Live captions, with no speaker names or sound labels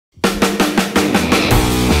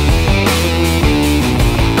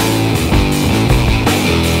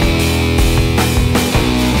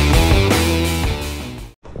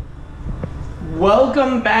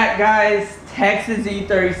Welcome back, guys. Texas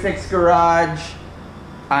E36 Garage.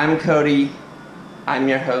 I'm Cody. I'm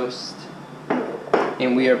your host.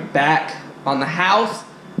 And we are back on the house.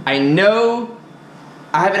 I know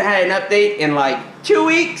I haven't had an update in like 2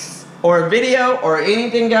 weeks or a video or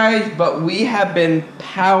anything, guys, but we have been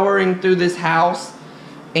powering through this house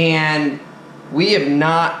and we have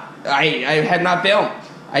not, I have not filmed.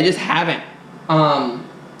 I just haven't.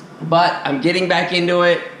 But I'm getting back into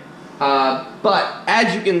it. But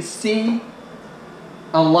as you can see,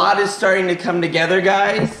 a lot is starting to come together,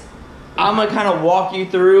 guys. I'm gonna kind of walk you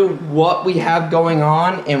through what we have going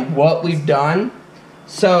on and what we've done.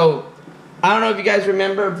 So, I don't know if you guys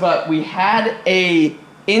remember, but we had a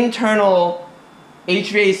internal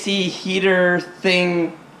HVAC heater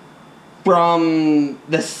thing from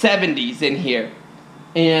the 70s in here.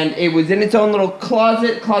 And it was in its own little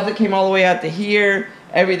closet. Closet came all the way out to here,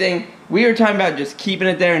 everything. We were talking about just keeping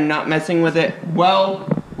it there and not messing with it. Well,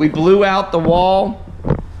 we blew out the wall,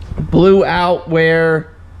 blew out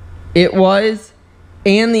where it was,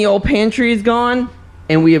 and the old pantry is gone.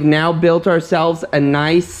 And we have now built ourselves a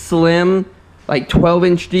nice, slim, like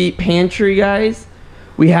 12-inch deep pantry, guys.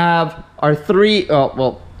 We have our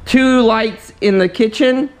two lights in the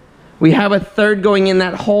kitchen. We have a third going in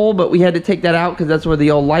that hole, but we had to take that out because that's where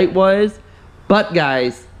the old light was. But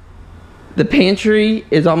guys, the pantry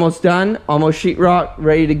is almost done, almost sheetrock,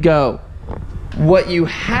 ready to go. What you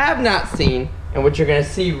have not seen, and what you're gonna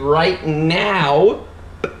see right now,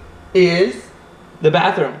 is the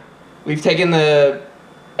bathroom. We've taken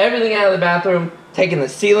everything out of the bathroom, taken the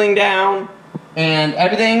ceiling down, and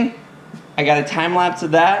everything. I got a time lapse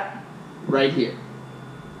of that right here.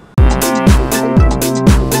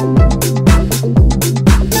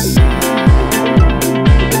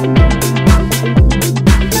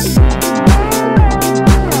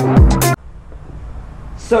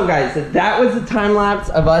 So guys, that was a time lapse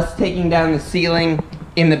of us taking down the ceiling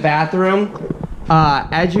in the bathroom.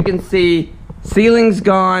 As you can see, ceiling's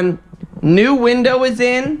gone. New window is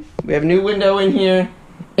in. We have a new window in here.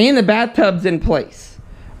 And the bathtub's in place.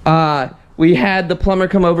 We had the plumber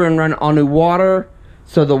come over and run all new water.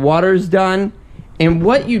 So the water's done. And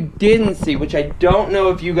what you didn't see, which I don't know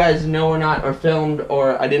if you guys know or not, or filmed,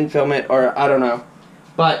 or I didn't film it, or I don't know.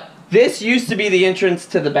 But this used to be the entrance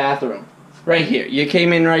to the bathroom. Right here. You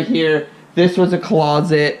came in right here. This was a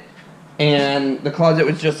closet. And the closet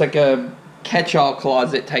was just like a catch-all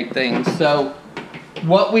closet type thing. So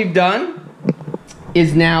what we've done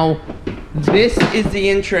is now this is the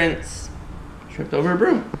entrance. Tripped over a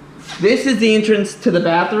broom. This is the entrance to the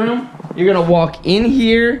bathroom. You're gonna walk in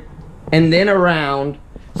here and then around.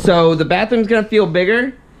 So the bathroom's gonna feel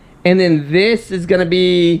bigger, and then this is gonna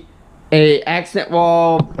be a accent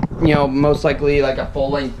wall. You know, most likely like a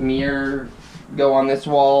full-length mirror go on this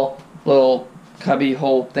wall. Little cubby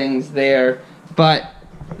hole things there. But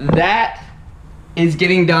that is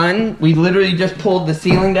getting done. We literally just pulled the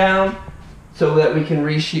ceiling down so that we can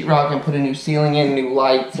re-sheetrock and put a new ceiling in, new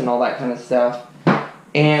lights and all that kind of stuff.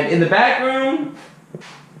 And in the back room,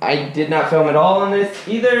 I did not film at all in this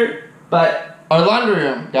either, but our laundry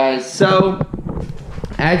room, guys. So,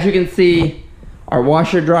 as you can see, our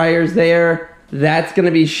washer dryer's there. That's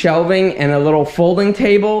gonna be shelving and a little folding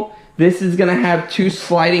table. This is gonna have 2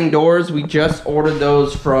 sliding doors. We just ordered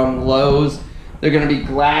those from Lowe's. They're gonna be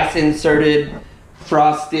glass inserted,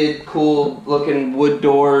 frosted, cool looking wood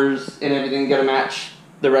doors, and everything gonna match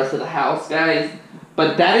the rest of the house, guys.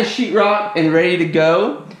 But that is sheetrock and ready to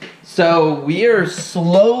go. So we are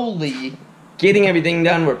slowly getting everything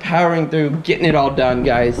done. We're powering through, getting it all done,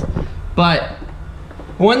 guys. But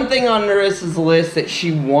one thing on Marissa's list that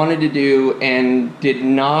she wanted to do and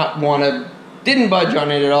didn't budge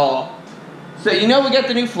on it at all. So you know we got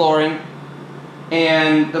the new flooring,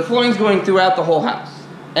 and the flooring's going throughout the whole house,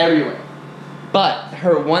 everywhere. But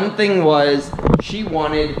her one thing was she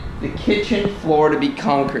wanted the kitchen floor to be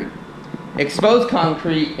concrete, exposed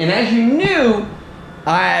concrete. And as you knew,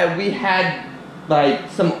 we had like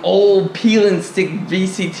some old peel and stick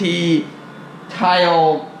VCT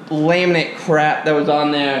tile laminate crap that was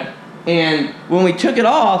on there, and when we took it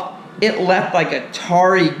off, it left like a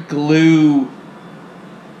tarry glue,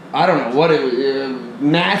 I don't know what it was,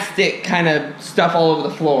 mastic kind of stuff all over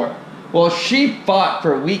the floor. Well, she fought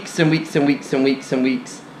for weeks and weeks and weeks and weeks and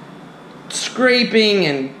weeks, scraping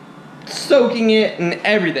and soaking it and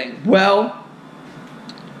everything. Well,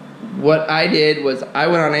 what I did was I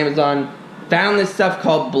went on Amazon, found this stuff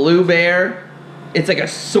called Blue Bear. It's like a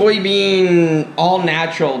soybean,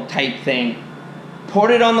 all-natural type thing.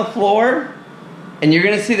 Poured it on the floor, and you're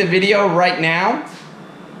gonna see the video right now.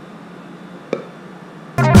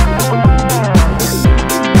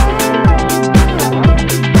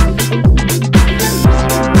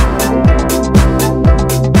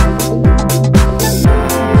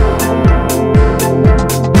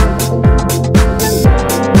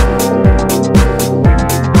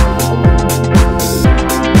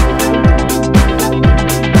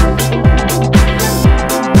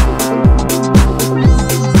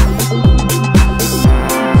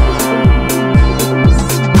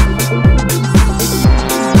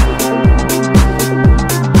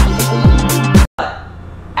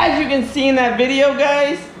 that video,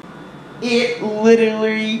 guys, it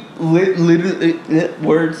literally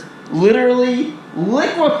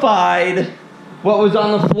liquefied what was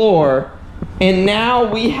on the floor, and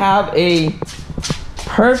now we have a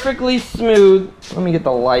perfectly smooth, let me get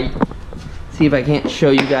the light, see if I can't show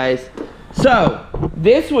you guys. So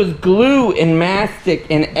this was glue and mastic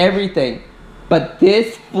and everything, but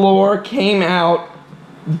this floor came out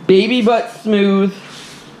baby butt smooth.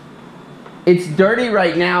 It's dirty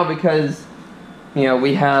right now because, you know,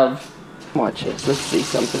 we have, watch this, let's see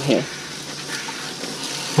something here.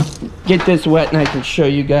 Get this wet and I can show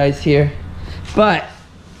you guys here. But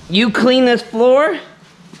you clean this floor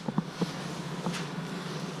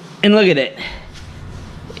and look at it.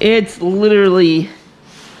 It's literally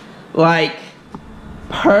like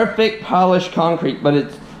perfect polished concrete, but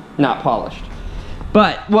it's not polished.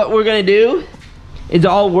 But what we're gonna do is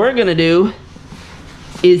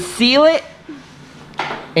seal it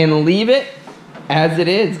and leave it as it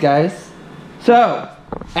is, guys. So,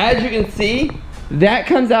 as you can see, that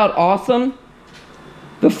comes out awesome.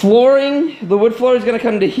 The flooring, the wood floor is gonna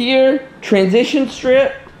come to here, transition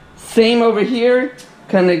strip, same over here,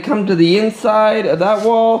 kind of come to the inside of that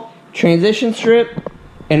wall, transition strip,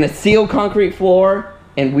 and a sealed concrete floor,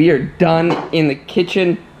 and we are done in the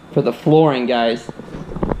kitchen for the flooring, guys.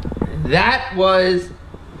 That was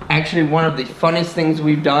actually one of the funnest things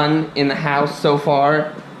we've done in the house so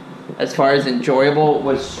far as enjoyable,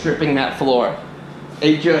 was stripping that floor.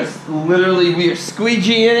 It just literally, we were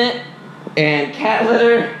squeegeeing it and cat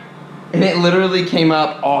litter, and it literally came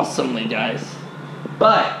up awesomely, guys.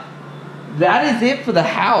 But that is it for the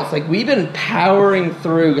house. Like, we've been powering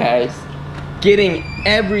through, guys, getting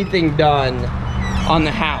everything done on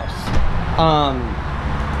the house.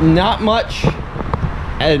 Not much,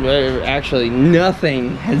 actually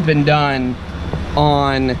nothing has been done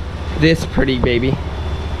on this pretty baby.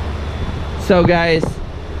 So guys,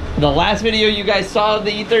 the last video you guys saw of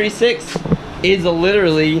the E36 is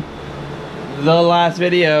literally the last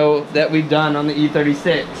video that we've done on the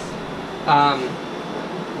E36.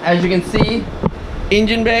 As you can see,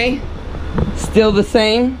 engine bay still the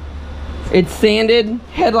same. It's sanded,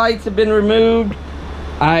 headlights have been removed.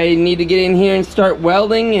 I need to get in here and start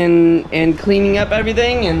welding and cleaning up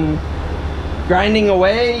everything and grinding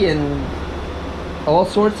away and all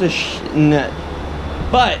sorts of nut.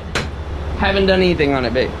 But haven't done anything on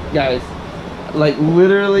it, guys. Like,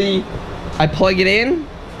 literally, I plug it in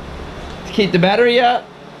to keep the battery up,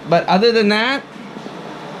 but other than that,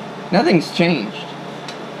 nothing's changed.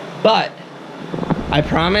 But I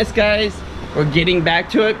promise, guys, we're getting back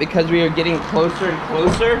to it because we are getting closer and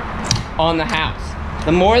closer on the house.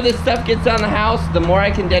 The more this stuff gets on the house, the more I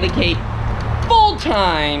can dedicate full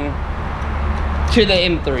time to the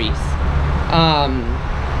M3s.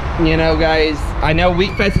 You know, guys, I know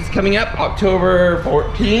Week Fest is coming up October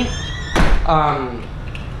 14th.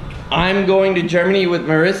 I'm going to Germany with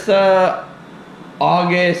Marissa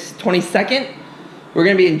August 22nd. We're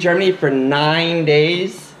gonna be in Germany for 9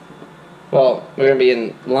 days. Well, we're gonna be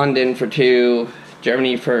in London for 2,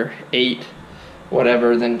 Germany for 8,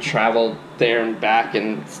 whatever, then travel there and back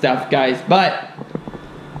and stuff, guys. But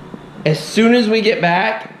as soon as we get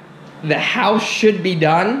back, the house should be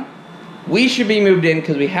done. We should be moved in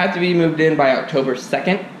because we have to be moved in by October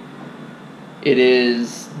 2nd. It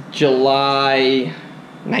is July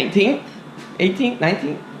 19th, 18th,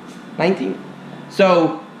 19th, 19th.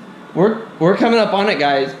 So we're coming up on it,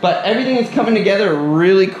 guys. But everything is coming together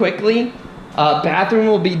really quickly. Bathroom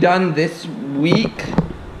will be done this week.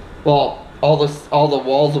 Well, all the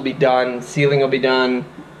walls will be done, ceiling will be done.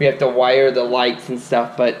 We have to wire the lights and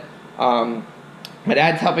stuff, but my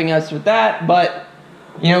dad's helping us with that. But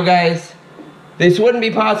you know, guys, this wouldn't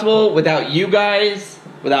be possible without you guys,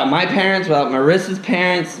 without my parents, without Marissa's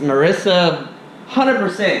parents. Marissa,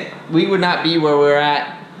 100%, we would not be where we're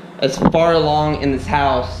at as far along in this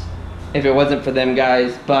house if it wasn't for them,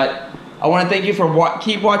 guys. But I want to thank you for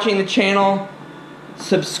keep watching the channel.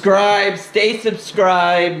 Subscribe, stay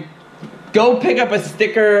subscribed. Go pick up a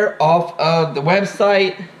sticker off of the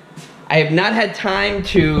website. I have not had time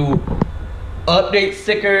to update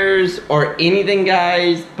stickers or anything,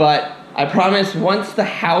 guys, but I promise once the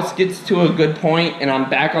house gets to a good point and I'm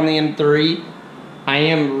back on the M3, I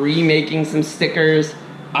am remaking some stickers.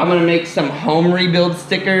 I'm gonna make some home rebuild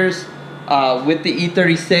stickers with the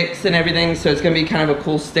E36 and everything, so it's gonna be kind of a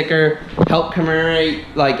cool sticker, help commemorate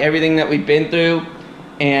like everything that we've been through.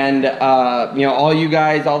 And you know, all you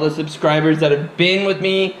guys, all the subscribers that have been with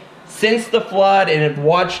me since the flood and have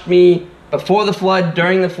watched me before the flood,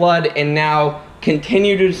 during the flood, and now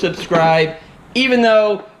continue to subscribe, even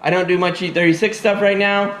though I don't do much E36 stuff right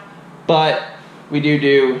now, but we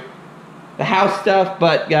do the house stuff.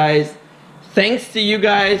 But guys, thanks to you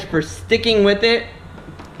guys for sticking with it,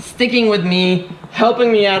 sticking with me,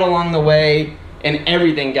 helping me out along the way, and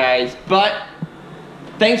everything, guys. But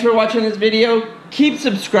thanks for watching this video. Keep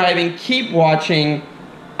subscribing, keep watching.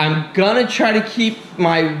 I'm gonna try to keep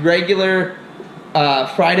my regular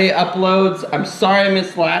Friday uploads. I'm sorry I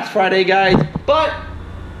missed last Friday, guys, but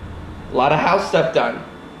a lot of house stuff done.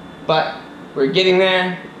 But we're getting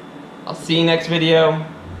there. I'll see you next video.